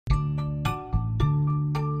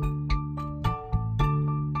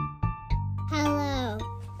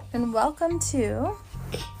and welcome to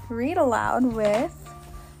Read Aloud with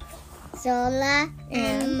Zola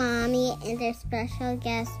and Mommy and their special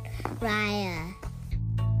guest, Raya.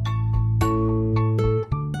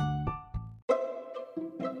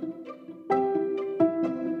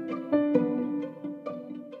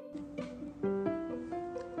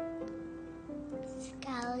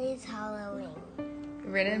 Skelly's Halloween.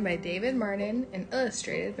 written by David Martin and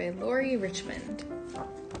illustrated by Lori Richmond.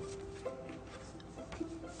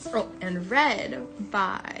 Oh, and read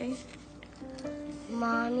by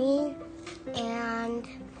Mommy and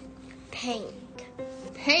Paint.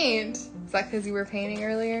 Paint. Is that because you were painting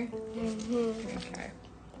earlier? Mm-hmm. Okay.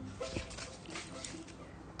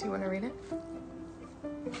 Do you want to read it?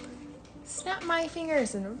 Snap my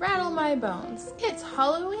fingers and rattle my bones. It's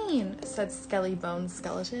Halloween, said Skelly Bones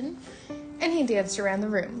Skeleton, and he danced around the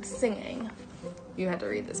room, singing. You had to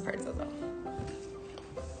read this part, Zozo.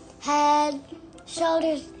 Head,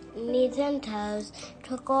 shoulders, knees and toes,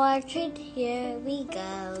 trick or treat, here we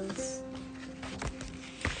goes.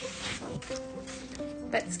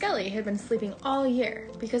 But Skelly had been sleeping all year,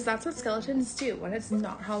 because that's what skeletons do when it's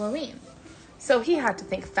not Halloween. So he had to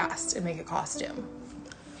think fast and make a costume.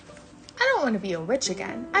 I don't want to be a witch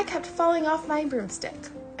again. I kept falling off my broomstick.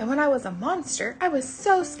 And when I was a monster, I was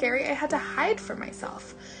so scary I had to hide from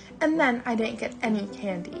myself. And then I didn't get any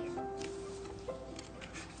candy.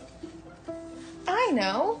 I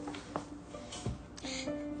know.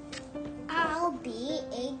 I'll be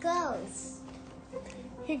a ghost.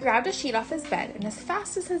 He grabbed a sheet off his bed, and as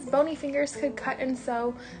fast as his bony fingers could cut and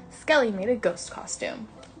sew, Skelly made a ghost costume.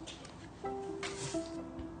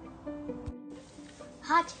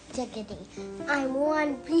 Hot diggity, I'm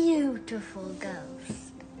one beautiful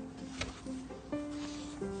ghost.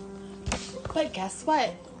 But guess what?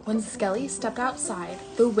 When Skelly stepped outside,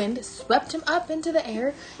 the wind swept him up into the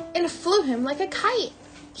air and flew him like a kite.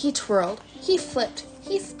 He twirled, he flipped,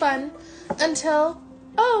 he spun, until,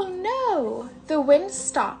 oh no! The wind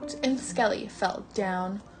stopped and Skelly fell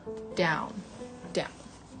down, down, down.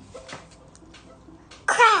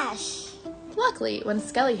 Crash! Luckily, when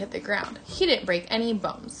Skelly hit the ground, he didn't break any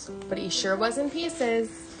bones, but he sure was in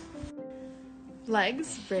pieces.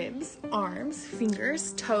 Legs, ribs, arms,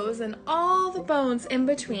 fingers, toes, and all the bones in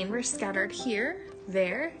between were scattered here,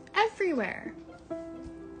 there, everywhere.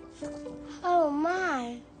 Oh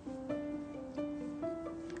my.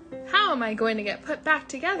 How am I going to get put back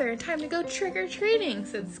together in time to go trick-or-treating,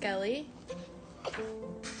 said Skelly.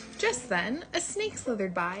 Just then, a snake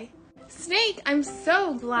slithered by. Snake, I'm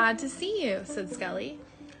so glad to see you, said Skelly.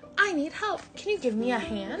 I need help. Can you give me a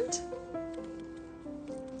hand?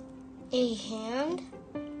 A hand?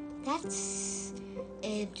 That's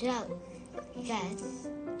a joke, yes.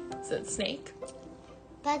 Said Snake.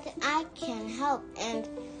 But I can help, and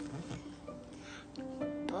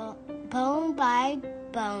bone by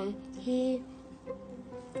bone, he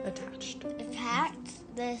Attached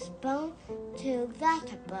this bone to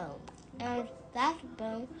that bone, and that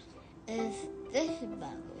bone is this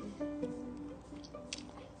bone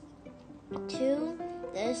to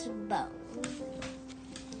this bone.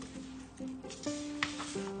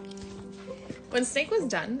 When Snake was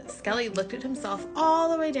done, Skelly looked at himself all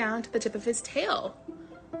the way down to the tip of his tail.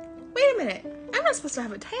 Wait a minute, I'm not supposed to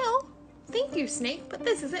have a tail. Thank you, Snake, but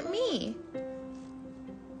this isn't me.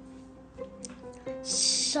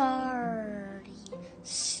 Sorry,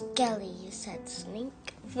 Skelly, said Snake.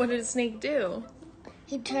 What did Snake do?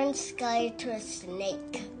 He turned Skelly to a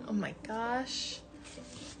snake. Oh my gosh.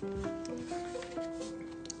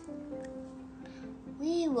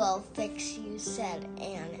 We will fix you, said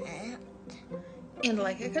an ant. And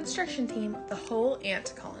like a construction team, the whole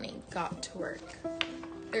ant colony got to work.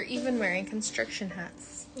 They're even wearing construction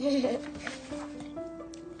hats.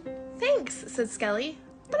 Thanks, said Skelly,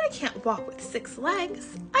 but I can't walk with 6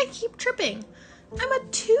 legs. I keep tripping. I'm a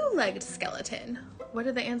 2-legged skeleton. What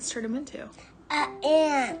did the ants turn him into? An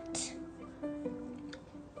ant.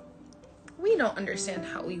 We don't understand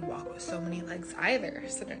how we walk with so many legs either,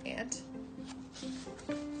 said an ant.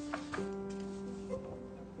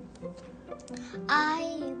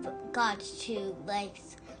 I've got 2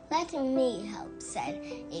 legs. Let me help, said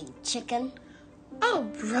a chicken. Oh,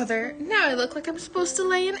 brother, now I look like I'm supposed to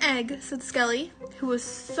lay an egg, said Skelly, who was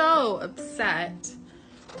so upset.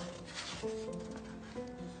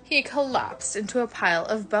 He collapsed into a pile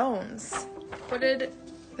of bones. What did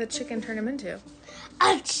the chicken turn him into?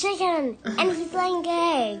 A chicken! And he's laying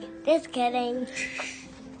an egg. Just kidding.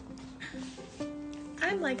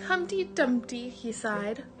 I'm like Humpty Dumpty, he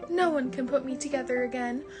sighed. No one can put me together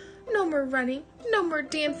again. No more running, no more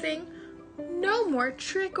dancing, no more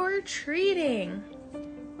trick-or-treating.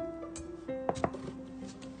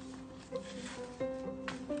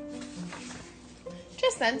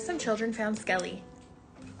 then some children found Skelly.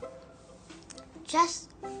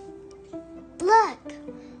 Just look,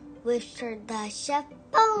 whispered the chef.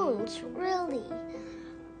 Bones, really?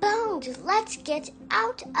 Bones, let's get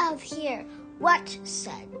out of here. What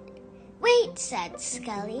said? Wait, said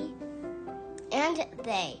Skelly. And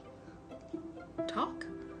they Talk?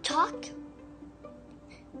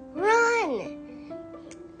 Run!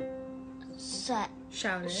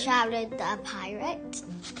 Shouted the pirate.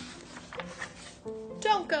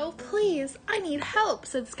 Don't go, please. I need help,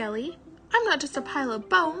 said Skelly. I'm not just a pile of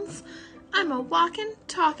bones. I'm a walking,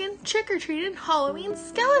 talking, trick-or-treating Halloween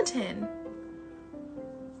skeleton.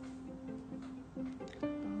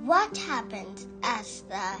 What happened? Asked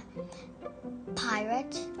the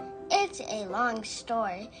pirate. It's a long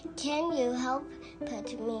story. Can you help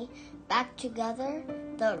put me back together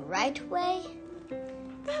the right way?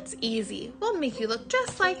 That's easy. We'll make you look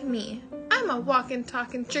just like me. I'm a walking,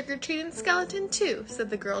 talking, trick-or-treating skeleton too, said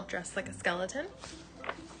the girl dressed like a skeleton.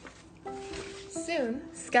 Soon,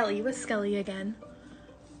 Skelly was Skelly again.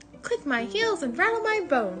 Click my heels and rattle my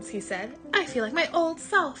bones, he said. I feel like my old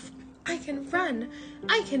self. I can run.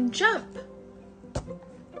 I can jump.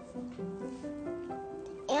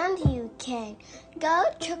 And you can go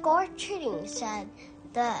trick-or-treating, said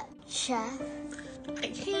the chef. I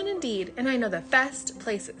can indeed, and I know the best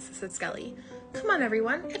places, said Skelly. Come on,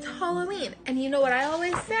 everyone, it's Halloween, and you know what I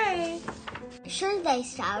always say. Sure, they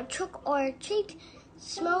shout, trick or treat.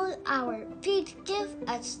 Smell our feet, give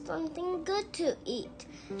us something good to eat.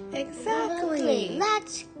 Exactly.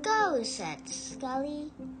 Let's go, said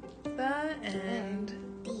Skelly. The end.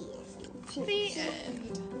 The end. The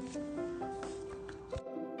end.